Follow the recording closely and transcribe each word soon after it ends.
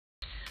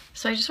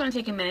So I just want to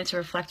take a minute to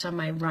reflect on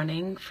my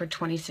running for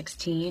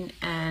 2016,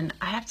 and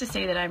I have to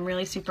say that I'm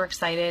really super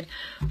excited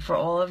for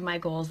all of my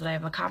goals that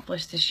I've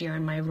accomplished this year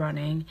in my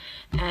running,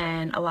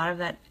 and a lot of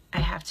that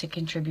I have to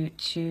contribute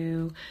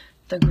to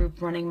the group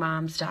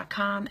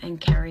RunningMoms.com, and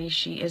Carrie,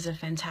 she is a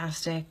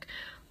fantastic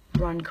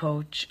run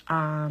coach.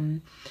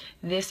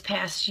 This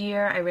past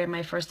year I ran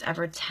my first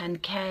ever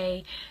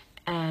 10K,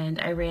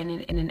 and I ran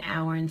it in an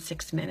hour and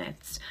 6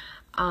 minutes.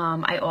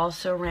 I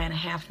also ran a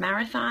half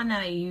marathon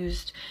that I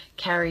used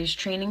Carrie's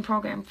training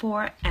program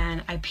for,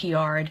 and I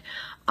PR'd.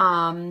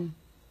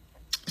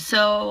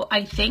 So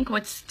I think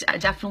what's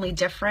definitely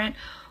different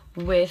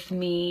with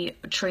me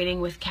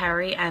training with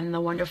Carrie and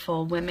the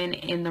wonderful women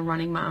in the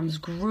Running Moms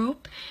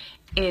group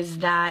is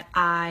that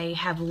I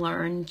have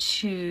learned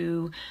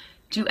to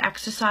do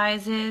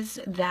exercises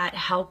that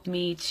help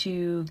me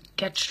to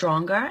get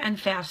stronger and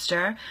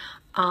faster.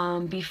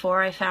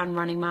 Before I found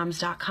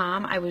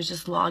RunningMoms.com, I was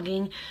just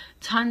logging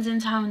tons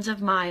and tons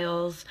of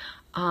miles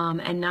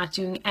and not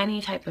doing any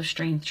type of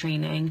strength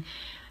training.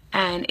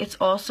 And it's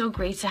also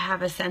great to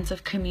have a sense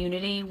of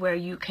community where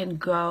you can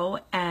go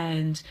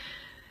and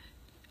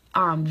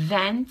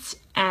vent,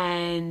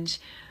 and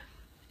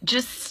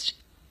just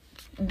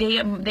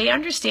they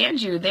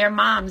understand you. They're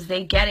moms.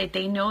 They get it.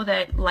 They know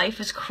that life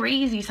is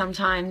crazy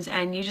sometimes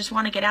and you just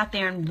want to get out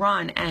there and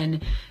run,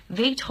 and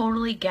they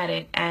totally get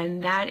it.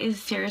 And that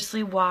is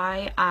seriously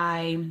why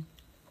I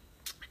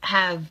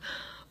have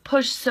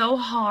pushed so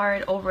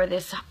hard over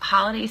this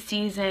holiday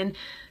season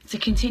to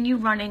continue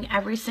running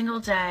every single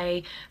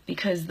day,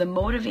 because the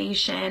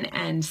motivation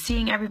and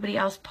seeing everybody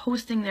else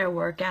posting their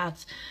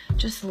workouts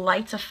just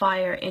lights a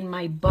fire in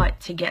my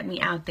butt to get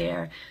me out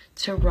there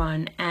to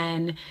run.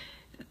 And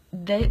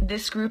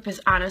this group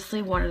is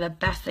honestly one of the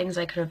best things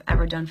I could have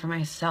ever done for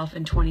myself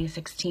in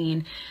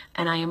 2016,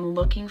 and I am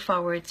looking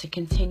forward to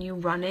continue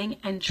running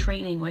and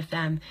training with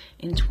them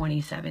in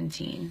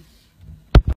 2017.